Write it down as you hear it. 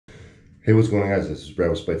Hey, what's going on, guys? This is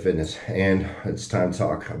Brad with Play Fitness, and it's time to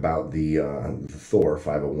talk about the Thor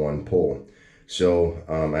 501 pull.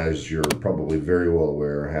 As you're probably very well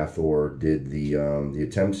aware, Hathor did the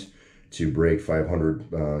attempt to break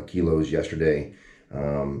 500 kilos yesterday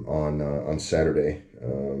on Saturday,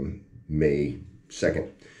 May 2nd,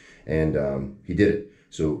 and he did it.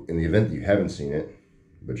 So, in the event that you haven't seen it,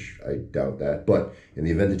 which I doubt that, but in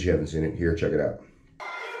the event that you haven't seen it, here, check it out.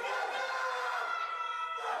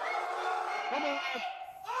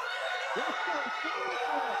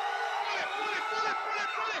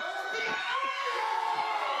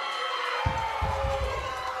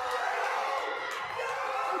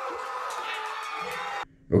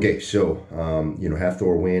 Okay, so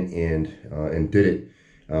Hathor went and did it,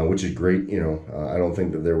 which is great. I don't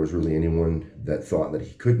think that there was really anyone that thought that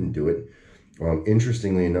he couldn't do it.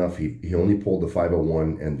 Interestingly enough, he only pulled the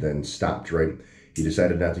 501 and then stopped. Right, he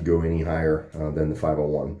decided not to go any higher than the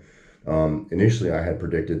 501. Initially, I had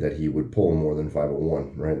predicted that he would pull more than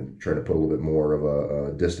 501. Right, trying to put a little bit more of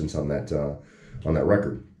a distance on that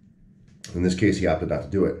record. In this case, he opted not to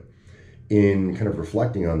do it. In kind of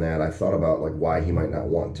reflecting on that, I thought about like why he might not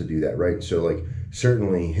want to do that, right? So like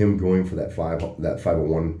certainly him going for that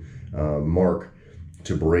 501 mark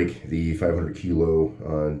to break the 500 kilo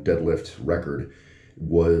deadlift record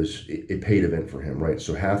was a paid event for him, right?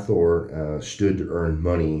 So Hathor stood to earn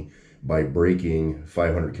money by breaking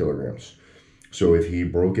 500 kilograms. So if he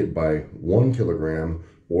broke it by 1 kilogram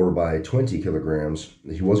or by 20 kilograms,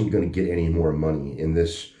 he wasn't going to get any more money in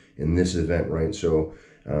this event, right? So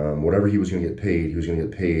whatever he was going to get paid, he was going to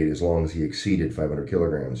get paid as long as he exceeded 500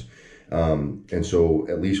 kilograms. And so,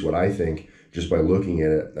 at least what I think, just by looking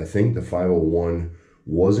at it, I think the 501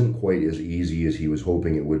 wasn't quite as easy as he was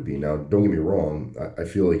hoping it would be. Now, don't get me wrong, I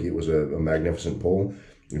feel like it was a magnificent pull,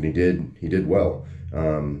 and he did well.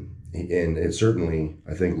 And it certainly,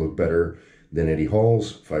 I think, looked better than Eddie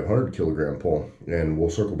Hall's 500 kilogram pull. And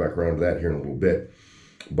we'll circle back around to that here in a little bit.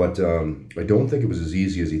 But I don't think it was as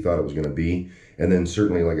easy as he thought it was going to be. And then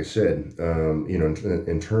certainly, like I said,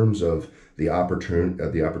 in terms of the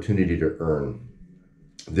opportunity to earn,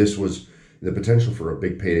 this was the potential for a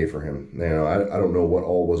big payday for him. Now, I don't know what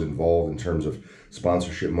all was involved in terms of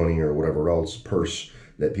sponsorship money or whatever else purse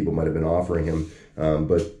that people might have been offering him.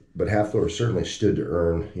 But Hathor certainly stood to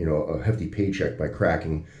earn, a hefty paycheck by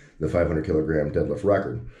cracking the 500 kilogram deadlift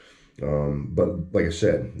record. But like I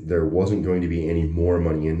said, there wasn't going to be any more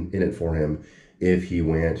money in it for him if he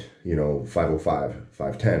went, 505,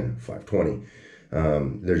 510, 520.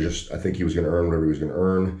 I think he was going to earn whatever he was going to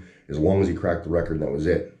earn as long as he cracked the record, and that was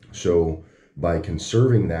it. So by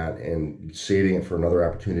conserving that and saving it for another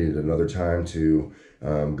opportunity at another time to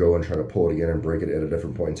go and try to pull it again and break it at a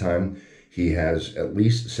different point in time, he has at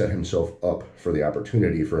least set himself up for the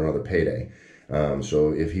opportunity for another payday.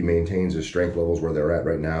 So if he maintains his strength levels where they're at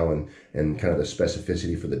right now and kind of the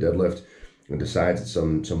specificity for the deadlift, and decides at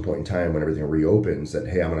some point in time when everything reopens that,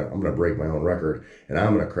 hey, I'm gonna break my own record and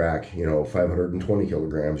I'm gonna crack 520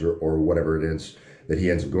 kilograms or whatever it is that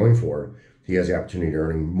he ends up going for, he has the opportunity to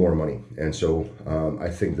earning more money. And so I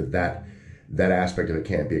think that aspect of it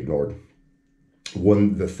can't be ignored.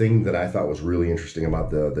 The thing that I thought was really interesting about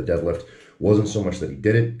the deadlift wasn't so much that he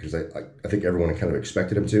did it, because I think everyone kind of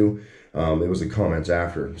expected him to. It was the comments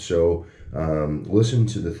after. So listen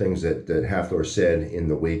to the things that Hathor said in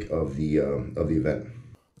the wake of the event.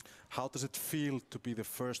 How does it feel to be the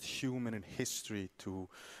first human in history to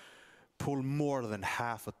pull more than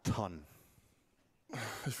half a ton?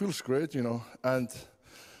 It feels great, and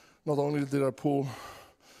not only did I pull,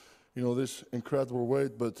 this incredible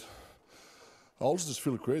weight, but I also just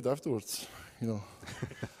feel great afterwards,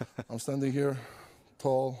 I'm standing here,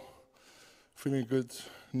 tall, feeling good,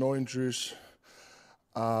 no injuries.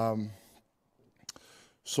 And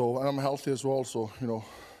I'm healthy as well, so,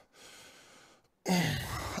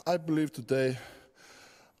 I believe today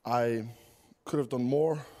I could have done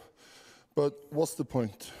more, but what's the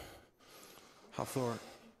point? Hathor,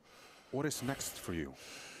 what is next for you?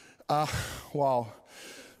 Wow,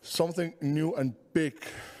 something new and big.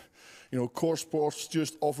 Core Sports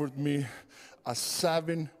just offered me a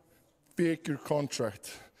 7-figure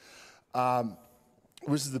contract,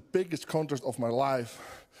 which is the biggest contract of my life.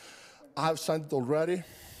 I've signed it already.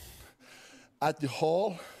 Eddie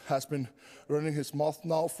Hall has been running his mouth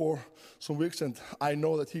now for some weeks, and I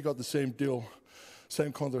know that he got the same deal,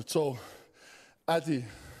 same contract. So, Eddie,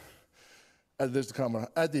 there's the camera.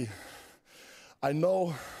 Eddie, I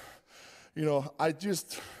know, I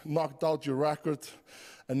just knocked out your record,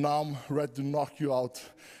 and now I'm ready to knock you out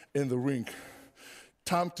in the ring.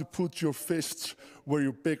 Time to put your fists where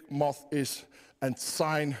your big mouth is and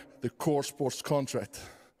sign the Core Sports contract.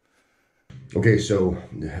 Okay, so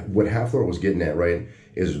what Halfthor was getting at, right,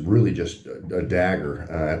 is really just a dagger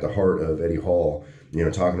at the heart of Eddie Hall.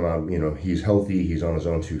 Talking about, he's healthy, he's on his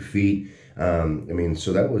own 2 feet.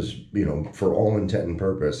 So that was, for all intent and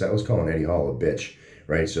purpose, that was calling Eddie Hall a bitch,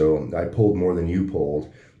 right? So I pulled more than you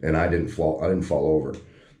pulled, and I didn't fall over.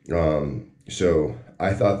 So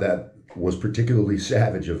I thought that was particularly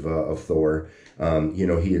savage of Thor.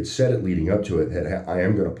 He had said it leading up to it that I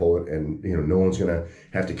am going to pull it, and no one's going to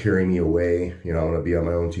have to carry me away. I'm going to be on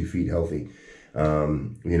my own 2 feet healthy.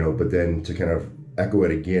 But then to kind of echo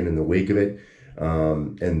it again in the wake of it,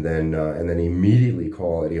 and then immediately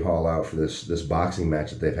call Eddie Hall out for this boxing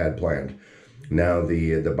match that they've had planned. Now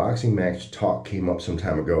the boxing match talk came up some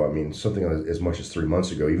time ago. I mean, something as much as 3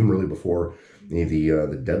 months ago, even really before the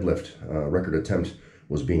deadlift record attempt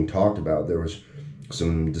was being talked about. There was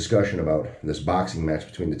some discussion about this boxing match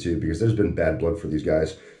between the two, because there's been bad blood for these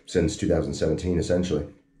guys since 2017, essentially.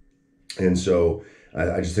 And so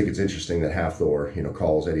I just think it's interesting that Halfthor,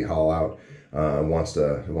 calls Eddie Hall out, wants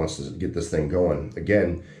to get this thing going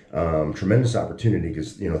again. Tremendous opportunity,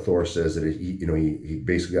 because Thor says that he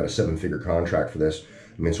basically got a 7-figure contract for this.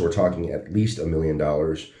 I mean, so we're talking at least $1 million,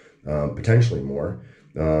 potentially more.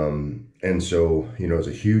 And so it's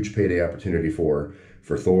a huge payday opportunity for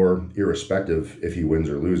Thor, irrespective if he wins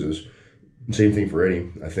or loses. Same thing for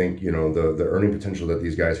Eddie. I think the earning potential that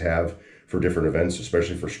these guys have for different events,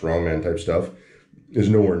 especially for strongman type stuff, is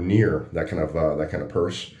nowhere near that kind of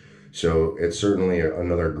purse. So it's certainly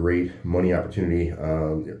another great money opportunity,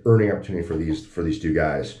 earning opportunity for these two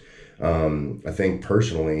guys. I think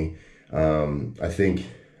personally, I think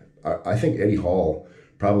Eddie Hall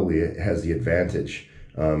probably has the advantage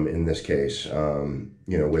in this case.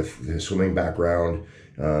 With his swimming background,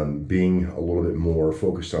 being a little bit more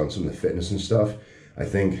focused on some of the fitness and stuff, I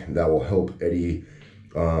think that will help Eddie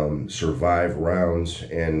survive rounds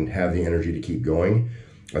and have the energy to keep going.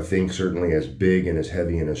 I think certainly as big and as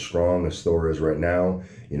heavy and as strong as Thor is right now,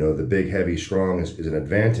 the big, heavy, strong is an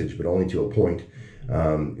advantage, but only to a point.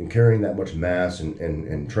 And carrying that much mass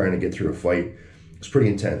and trying to get through a fight is pretty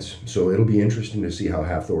intense. So it'll be interesting to see how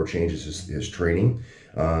Halfthor changes his training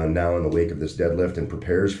now in the wake of this deadlift and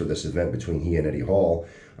prepares for this event between he and Eddie Hall.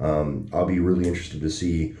 I'll be really interested to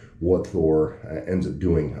see what Thor ends up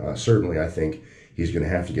doing. Certainly, I think he's going to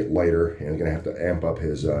have to get lighter and going to have to amp up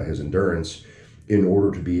his endurance in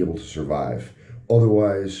order to be able to survive.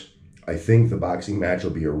 Otherwise, I think the boxing match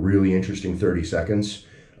will be a really interesting 30 seconds,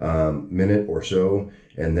 minute or so,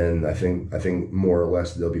 and then I think more or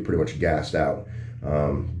less they'll be pretty much gassed out.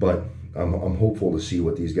 But I'm hopeful to see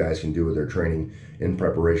what these guys can do with their training in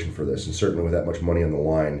preparation for this, and certainly with that much money on the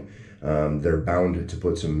line, they're bound to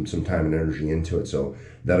put some time and energy into it. So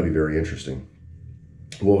that'll be very interesting.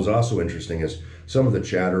 What was also interesting is some of the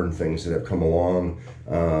chatter and things that have come along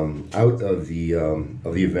out of the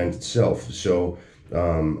event itself. So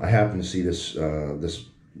I happened to see this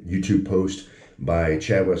YouTube post by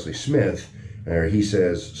Chad Wesley Smith, where he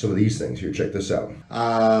says some of these things. Here, check this out.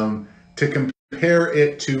 To compare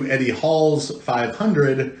it to Eddie Hall's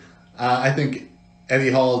 500, I think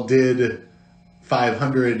Eddie Hall did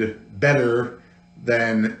 500 better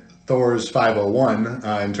than Thor's 501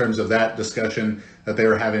 in terms of that discussion that they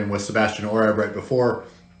were having with Sebastian Oreb right before.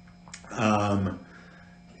 I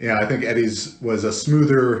think Eddie's was a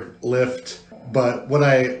smoother lift, but what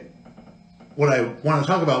I want to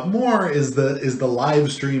talk about more is the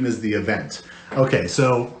live stream, is the event. Okay,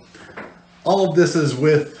 so all of this is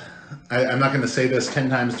with, I'm not going to say this 10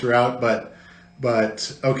 times throughout, but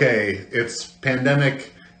okay, it's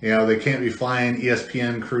pandemic. They can't be flying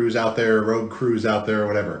ESPN crews out there, road crews out there, or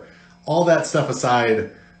whatever. All that stuff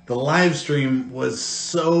aside, the live stream was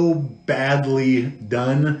so badly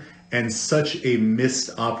done and such a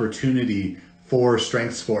missed opportunity for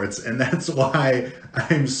strength sports. And that's why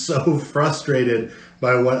I'm so frustrated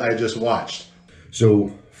by what I just watched.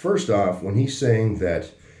 So first off, when he's saying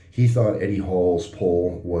that he thought Eddie Hall's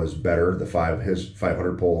pull was better, his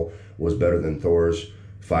 500 pull was better than Thor's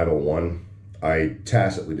 501, I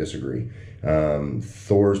tacitly disagree.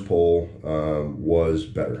 Thor's pull was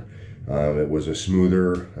better. It was a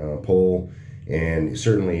smoother pull, and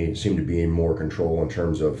certainly seemed to be in more control in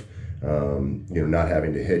terms of not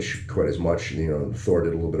having to hitch quite as much. Thor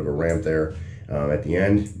did a little bit of a ramp there at the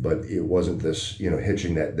end, but it wasn't this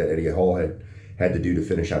hitching that Eddie Hall had to do to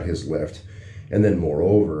finish out his lift. And then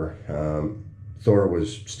moreover, Thor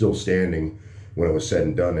was still standing when it was said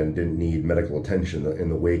and done and didn't need medical attention in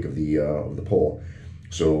the wake of the pull.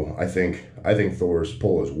 So I think Thor's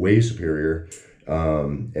pull is way superior.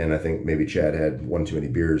 And I think maybe Chad had one too many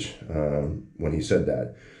beers when he said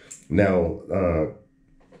that. Now,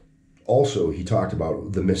 also, he talked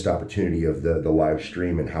about the missed opportunity of the live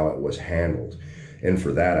stream and how it was handled. And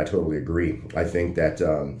for that, I totally agree. I think that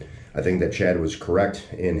Chad was correct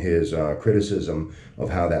in his criticism of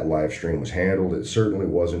how that live stream was handled. It certainly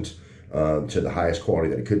wasn't to the highest quality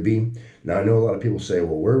that it could be. Now, I know a lot of people say,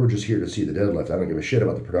 well, we're just here to see the deadlift. I don't give a shit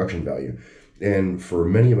about the production value. And for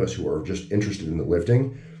many of us who are just interested in the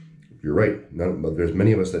lifting, you're right. There's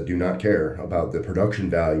many of us that do not care about the production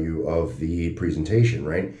value of the presentation,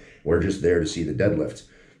 right? We're just there to see the deadlift.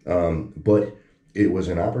 But it was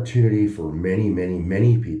an opportunity for many, many,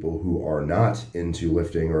 many people who are not into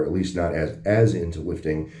lifting, or at least not as into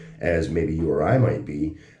lifting as maybe you or I might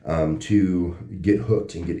be, to get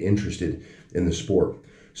hooked and get interested in the sport.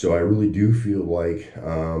 So I really do feel like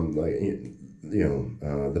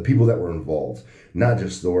the people that were involved, not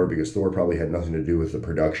just Thor, because Thor probably had nothing to do with the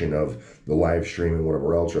production of the live stream and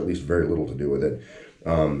whatever else, or at least very little to do with it.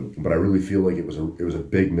 But I really feel like it was a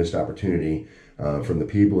big missed opportunity from the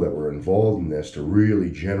people that were involved in this to really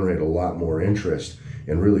generate a lot more interest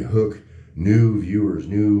and really hook new viewers,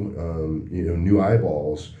 new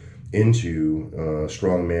eyeballs into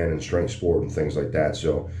strongman and strength sport and things like that.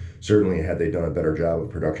 So certainly, had they done a better job of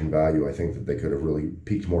production value, I think that they could have really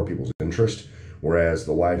piqued more people's interest. Whereas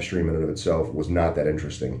the live stream in and of itself was not that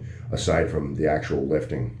interesting, aside from the actual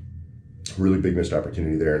lifting. Really big missed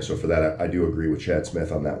opportunity there. And so for that, I do agree with Chad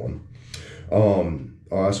Smith on that one.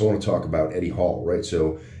 I also want to talk about Eddie Hall, right?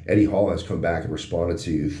 So Eddie Hall has come back and responded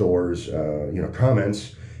to Thor's,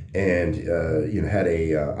 comments, and had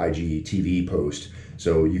a IGTV post.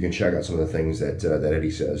 So you can check out some of the things that Eddie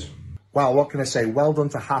says. Well, what can I say? Well done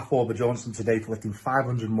to Half Orber Johnson today for lifting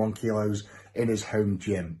 501 kilos in his home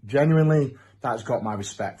gym. Genuinely, that's got my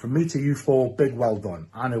respect. From me to you four, big well done.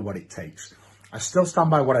 I know what it takes. I still stand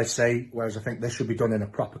by what I say, whereas I think this should be done in a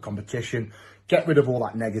proper competition. Get rid of all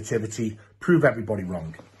that negativity. Prove everybody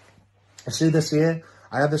wrong. I see this here.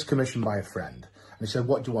 I had this commissioned by a friend. And he said,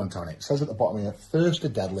 what do you want on it? It says at the bottom here, first to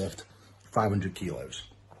deadlift 500 kilos.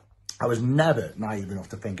 I was never naive enough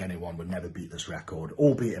to think anyone would never beat this record,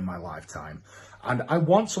 albeit in my lifetime. And I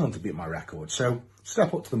want someone to beat my record. So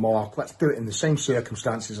step up to the mark. Let's do it in the same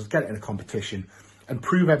circumstances. Let's get it in a competition and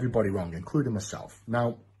prove everybody wrong, including myself.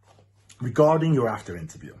 Now, regarding your after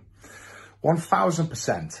interview,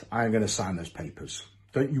 1000% I am going to sign those papers.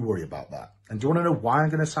 Don't you worry about that. And do you want to know why I'm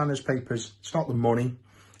going to sign those papers? It's not the money.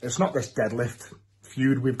 It's not this deadlift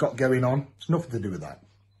feud we've got going on. It's nothing to do with that.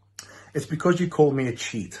 It's because you called me a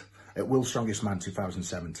cheat at World's Strongest Man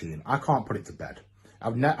 2017. I can't put it to bed.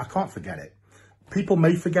 I can't forget it. People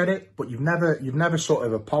may forget it, but you've never sort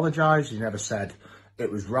of apologized. You never said it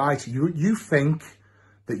was right. You think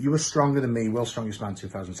that you were stronger than me, World's Strongest Man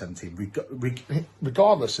 2017,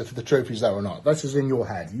 regardless if the trophy's there or not. This is in your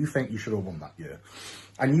head. You think you should have won that year.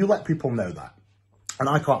 And you let people know that. And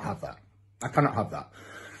I can't have that. I cannot have that.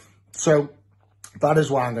 So that is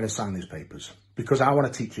why I'm going to sign these papers, because I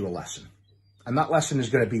want to teach you a lesson. And that lesson is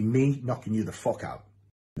going to be me knocking you the fuck out.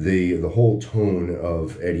 The whole tone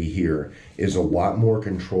of Eddie here is a lot more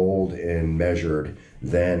controlled and measured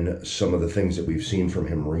than some of the things that we've seen from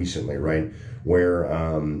him recently, right? Where,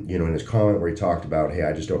 in his comment where he talked about, hey,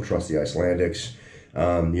 I just don't trust the Icelandics.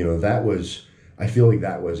 That was, I feel like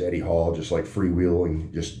that was Eddie Hall just like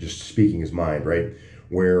freewheeling, just speaking his mind, right?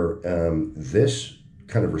 Where this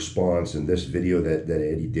kind of response in this video that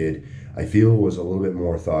Eddie did, I feel was a little bit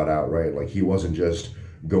more thought out, right? Like he wasn't just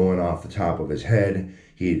going off the top of his head.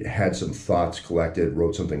 He had some thoughts collected,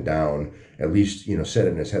 wrote something down, at least, said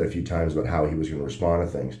it in his head a few times about how he was going to respond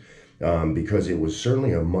to things. Because it was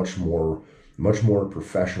certainly a much more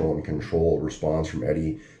professional and controlled response from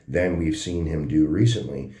Eddie than we've seen him do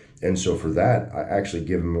recently. And so for that, I actually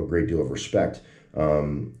give him a great deal of respect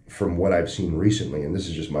from what I've seen recently. And this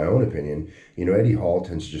is just my own opinion. Eddie Hall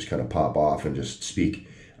tends to just kind of pop off and just speak.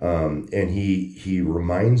 And he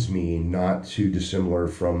reminds me not too dissimilar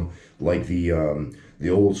from like the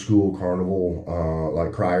old school carnival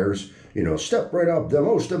like criers, step right up, the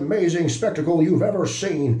most amazing spectacle you've ever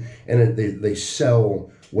seen. And they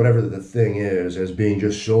sell whatever the thing is as being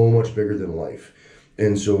just so much bigger than life.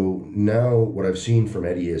 And so now what I've seen from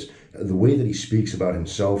Eddie is the way that he speaks about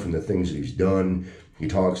himself and the things that he's done. He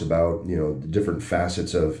talks about, the different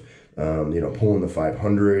facets of, pulling the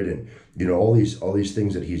 500 and, all these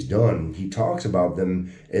things that he's done. He talks about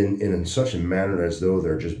them in such a manner as though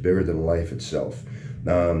they're just bigger than life itself.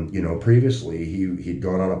 Previously he'd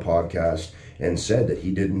gone on a podcast and said that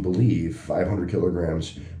he didn't believe 500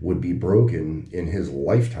 kilograms would be broken in his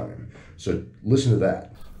lifetime. So listen to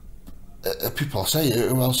that. People say,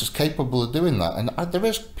 who else is capable of doing that? And there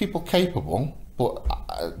is people capable,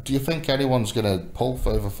 but do you think anyone's going to pull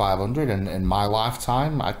for over 500 in my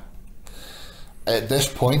lifetime? At this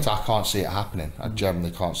point, I can't see it happening. I generally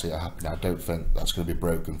can't see it happening. I don't think that's going to be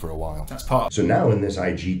broken for a while. That's part. So now in this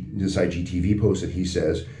IGTV post that he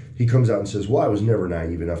says, he comes out and says, well, I was never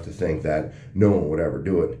naive enough to think that no one would ever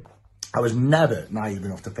do it. I was never naive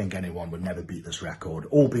enough to think anyone would never beat this record,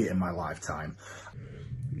 albeit in my lifetime.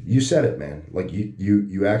 You said it, man. Like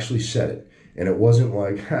you actually said it. And it wasn't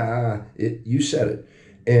like, you said it.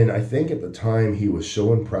 And I think at the time he was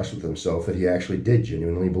so impressed with himself that he actually did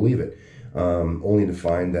genuinely believe it. Only to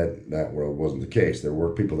find that that wasn't the case. There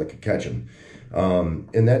were people that could catch him.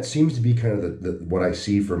 And that seems to be kind of what I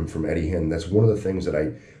see from Eddie Hinn. That's one of the things that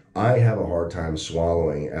I have a hard time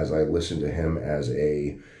swallowing as I listen to him as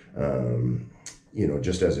a,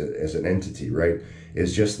 just as an entity, right?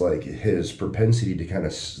 Is just like his propensity to kind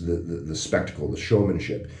of the spectacle, the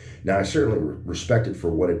showmanship. Now, I certainly respect it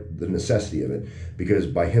for the necessity of it, because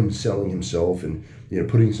by him selling himself and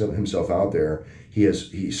putting himself out there,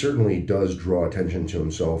 he certainly does draw attention to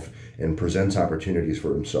himself and presents opportunities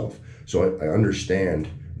for himself. So I understand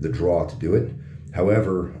the draw to do it.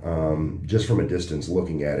 However, just from a distance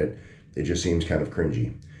looking at it, it just seems kind of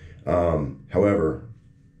cringy. However,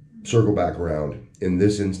 circle back around. In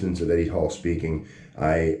this instance of Eddie Hall speaking,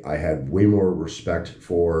 I had way more respect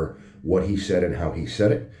for what he said and how he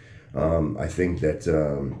said it. I think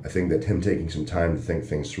that him taking some time to think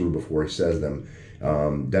things through before he says them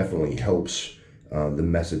definitely helps the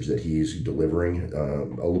message that he's delivering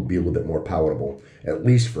be a little bit more palatable, at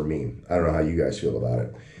least for me. I don't know how you guys feel about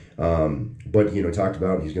it. But talked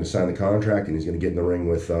about he's going to sign the contract and he's going to get in the ring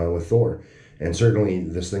with Thor, and certainly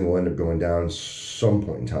this thing will end up going down some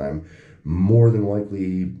point in time. More than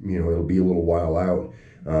likely, it'll be a little while out.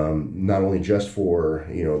 Not only just for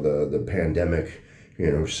the pandemic,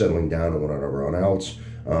 settling down and whatever else,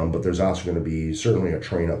 but there's also going to be certainly a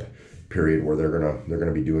train-up period where they're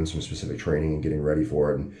gonna be doing some specific training and getting ready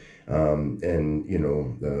for it, and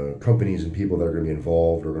the companies and people that are going to be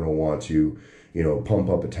involved are going to want to pump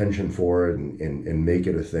up attention for it and make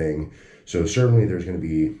it a thing. So certainly there's going to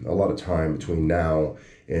be a lot of time between now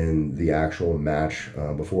and the actual match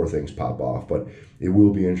before things pop off, but it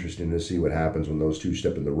will be interesting to see what happens when those two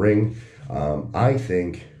step in the ring.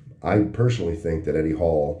 I personally think that Eddie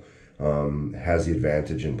Hall has the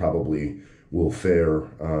advantage and probably will fare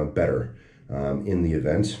better in the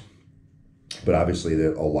event. But obviously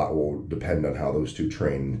a lot will depend on how those two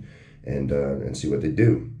train and see what they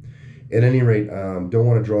do. At any rate, don't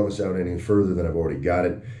want to draw this out any further than I've already got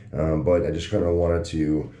it, but I just kind of wanted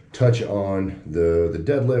to touch on the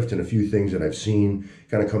deadlift and a few things that I've seen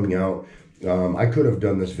kind of coming out. I could have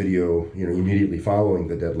done this video immediately following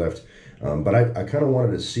the deadlift, but I kind of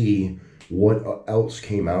wanted to see what else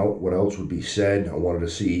came out, what else would be said. I wanted to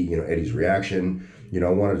see Eddie's reaction. I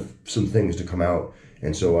wanted some things to come out,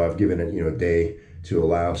 and so I've given it a day to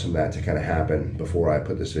allow some of that to kind of happen before I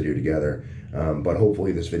put this video together. But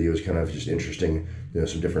hopefully this video is kind of just interesting,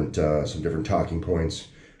 some different talking points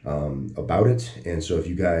about it. And so if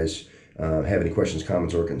you guys have any questions,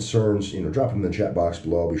 comments, or concerns, drop them in the chat box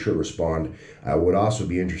below. I'll be sure to respond. I would also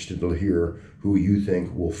be interested to hear who you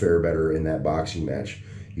think will fare better in that boxing match.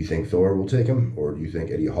 You think Thor will take him, or do you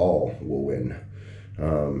think Eddie Hall will win?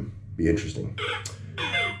 Be interesting.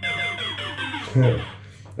 Yeah,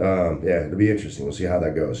 it'll be interesting. We'll see how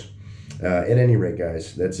that goes. At any rate,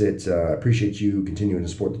 guys, that's it. I appreciate you continuing to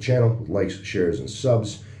support the channel with likes, shares, and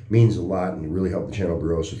subs. It means a lot and really help the channel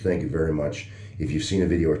grow, so thank you very much. If you've seen a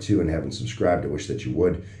video or two and haven't subscribed, I wish that you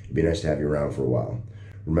would. It'd be nice to have you around for a while.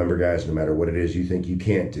 Remember, guys, no matter what it is you think you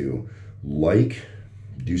can't do,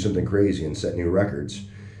 do something crazy and set new records.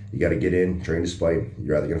 You got to get in, train to spite.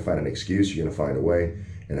 You're either going to find an excuse, you're going to find a way,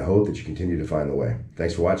 and I hope that you continue to find the way.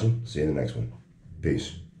 Thanks for watching. See you in the next one.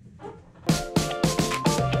 Peace.